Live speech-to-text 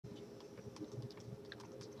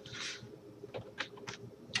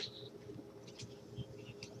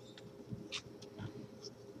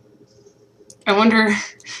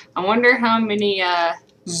I wonder how many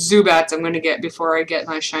Zubats I'm gonna get before I get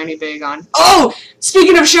my shiny bag on. Oh!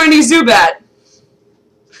 Speaking of shiny Zubat!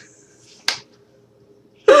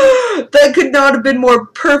 That could not have been more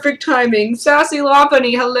perfect timing. Sassy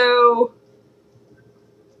Lopunny, hello!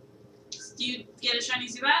 Do you get a shiny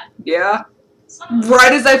Zubat? Yeah.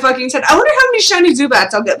 Right as I fucking said, I wonder how many shiny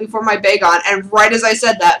Zubats I'll get before my bag on, and right as I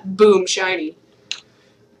said that, boom, shiny.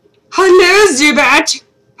 Hello, Zubat!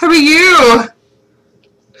 How are you?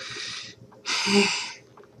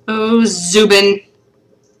 Oh, Zubin.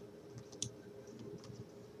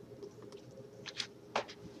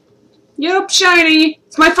 Yep, shiny.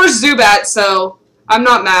 It's my first Zubat, so I'm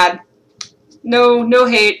not mad. No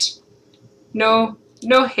hate. No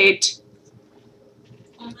hate.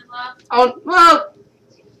 Only love? Oh, well,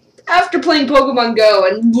 after playing Pokemon Go,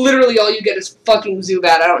 and literally all you get is fucking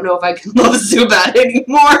Zubat, I don't know if I can love Zubat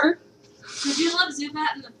anymore. Did you love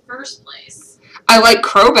Zubat in the first place? I like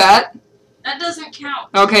Crobat. That doesn't count.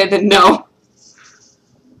 Okay, then no.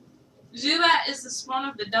 Zubat is the spawn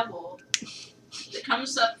of the devil that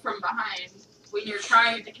comes up from behind when you're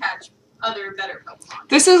trying to catch other better Pokemon.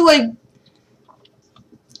 This is like...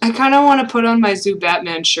 I kind of want to put on my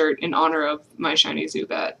Zubatman shirt in honor of my shiny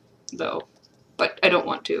Zubat, though. But I don't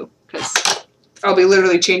want to, because I'll be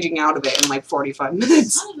literally changing out of it in like 45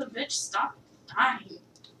 minutes. Son of a bitch, stop dying.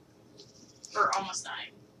 Or almost dying.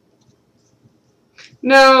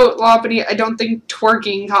 No, Lopunny, I don't think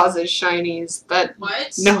twerking causes shinies. That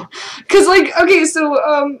What? No. Because, like, okay, so,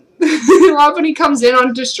 Lopunny comes in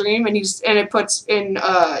onto stream and it puts in,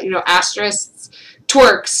 asterisks,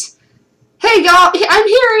 twerks. Hey, y'all, I'm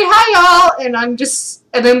here, hi, y'all, and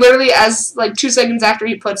and then literally as, like, 2 seconds after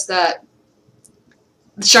he puts that,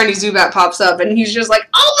 the shiny Zubat pops up, and he's just like,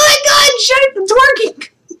 oh my god, twerking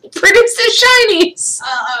produces shinies!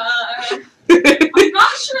 I'm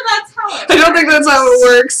not sure that's how it works. I don't think that's how it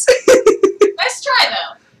works. Nice try,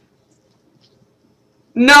 though.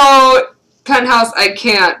 No, Penthouse, I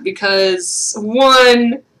can't, because,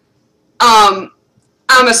 one,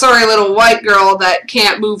 I'm a sorry little white girl that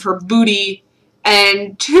can't move her booty,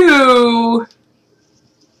 and two,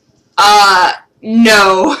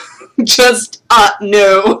 no. Just,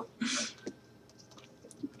 no.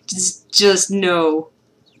 Just no.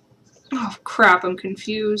 Oh, crap, I'm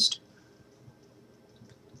confused.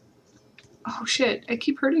 Oh, shit, I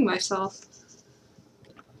keep hurting myself.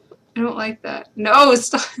 I don't like that. No,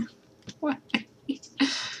 stop. What?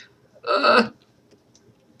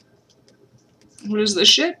 What is this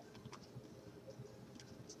shit?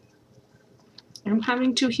 I'm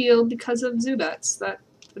having to heal because of Zubats. That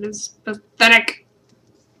is pathetic.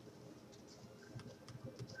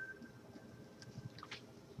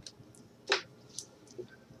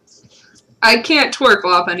 I can't twerk,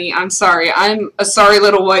 Lopunny. I'm sorry. I'm a sorry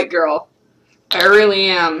little white girl. I really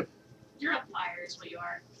am. You're a liar is what you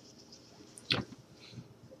are.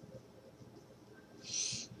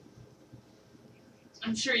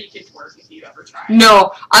 I'm sure you could twerk if you ever tried.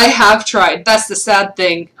 No, I have tried. That's the sad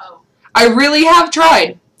thing. Oh. I really have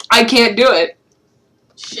tried. I can't do it.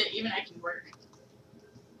 Shit, even I can work.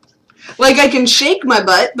 Like, I can shake my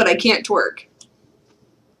butt, but I can't twerk.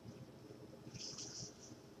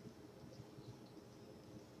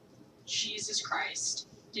 Jesus Christ.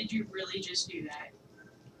 Did you really just do that?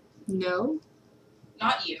 No.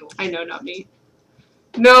 Not you. I know, not me.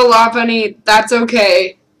 No, Lopunny, that's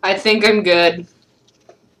okay. I think I'm good.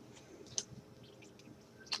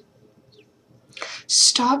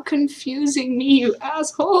 Stop confusing me, you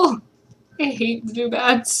asshole. I hate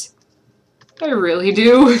Zubats. I really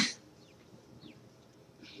do.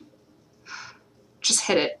 Just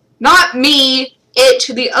hit it. Not me!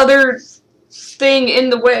 It, the other thing in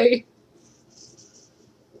the way.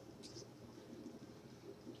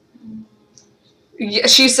 Yeah,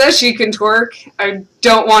 she says she can twerk. I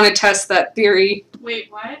don't want to test that theory.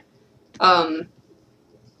 Wait, what?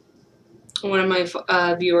 One of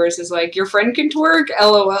my viewers is like, your friend can twerk?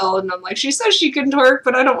 LOL. And I'm like, she says she can twerk,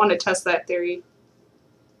 but I don't want to test that theory.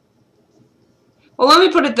 Well, let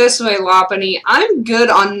me put it this way, Lopunny. I'm good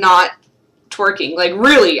on not twerking. Like,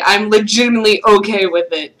 really, I'm legitimately okay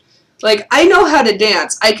with it. Like, I know how to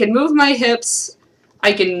dance. I can move my hips.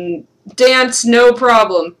 I can dance, no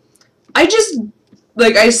problem. I just,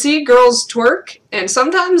 like, I see girls twerk, and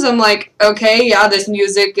sometimes I'm like, okay, yeah, this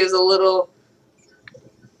music is a little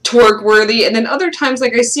twerk worthy, and then other times,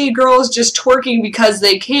 like, I see girls just twerking because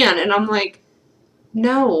they can, and I'm like,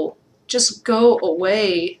 no, just go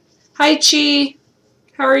away. Hi, Chi.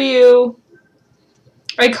 How are you?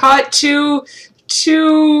 I caught two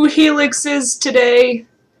helixes today.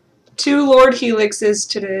 2 Lord helixes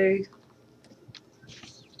today.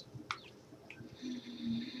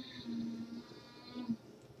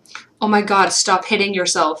 Oh my god, stop hitting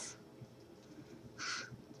yourself.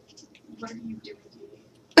 What are you doing?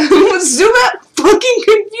 Zubat fucking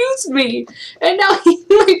confused me! And now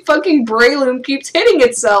my fucking Breloom keeps hitting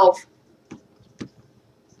itself.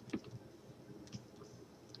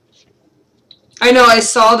 I know, I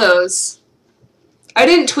saw those. I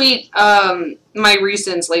didn't tweet my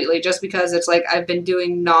recents lately just because it's like I've been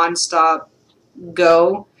doing non-stop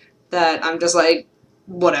Go that I'm just like,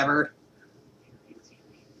 whatever.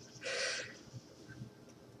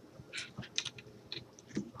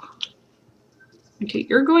 Okay,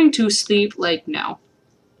 you're going to sleep like now.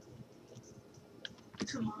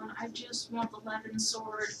 Come on, I just want the Levin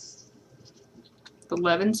sword. The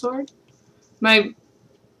Levin sword? My...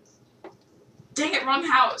 Dang it, wrong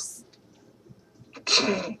house.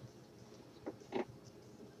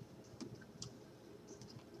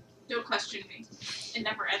 Don't question me. It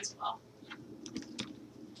never ends well.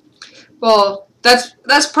 Well,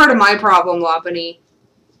 that's part of my problem, Lopunny.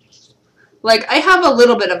 Like, I have a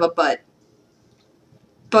little bit of a butt,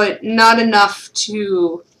 but not enough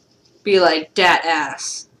to be like dat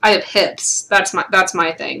ass. I have hips. That's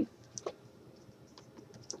my thing.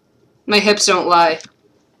 My hips don't lie.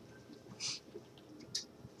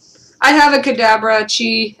 I have a Kadabra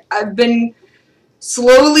Chi. I've been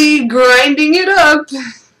slowly grinding it up.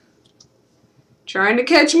 Trying to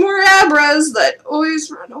catch more Abras that always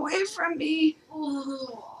run away from me.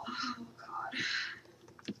 Oh god.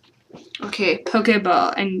 Okay,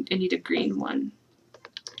 Pokeball. I need a green one.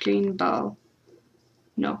 Green ball.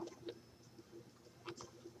 No.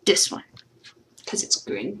 This one. Because it's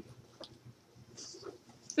green.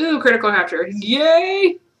 Ooh, critical capture.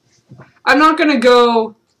 Yay! I'm not gonna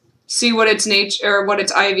go see what its nature or what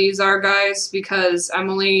its IVs are, guys, because I'm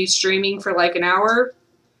only streaming for like an hour.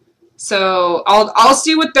 So I'll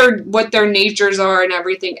see what their natures are and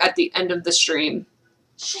everything at the end of the stream.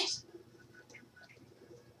 Shit.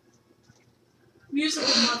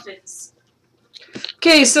 Musical muffins.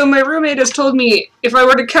 Okay, so my roommate has told me if I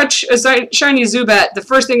were to catch a shiny Zubat, the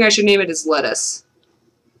first thing I should name it is Lettuce.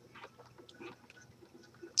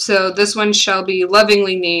 So this one shall be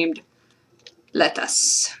lovingly named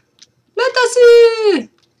Lettuce. Lettuce!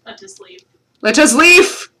 Let us leave. Let us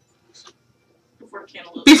leave! Before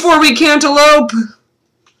cantaloupe. Before we cantaloupe!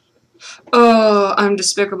 Oh, I'm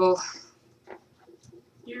despicable.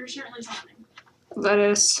 You're certainly something.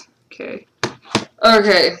 Lettuce. Okay.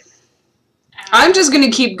 Okay. I'm just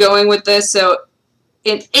gonna keep going with this. So,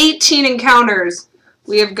 in 18 encounters,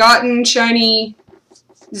 we have gotten shiny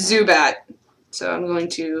Zubat. So I'm going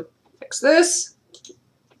to fix this.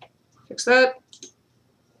 Fix that.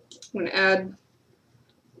 I'm gonna add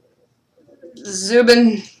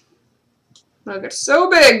Zubin. Look, it's so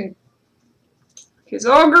big. He's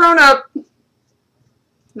all grown up.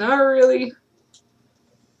 Not really.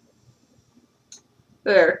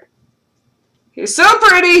 There. He's so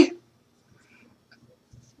pretty.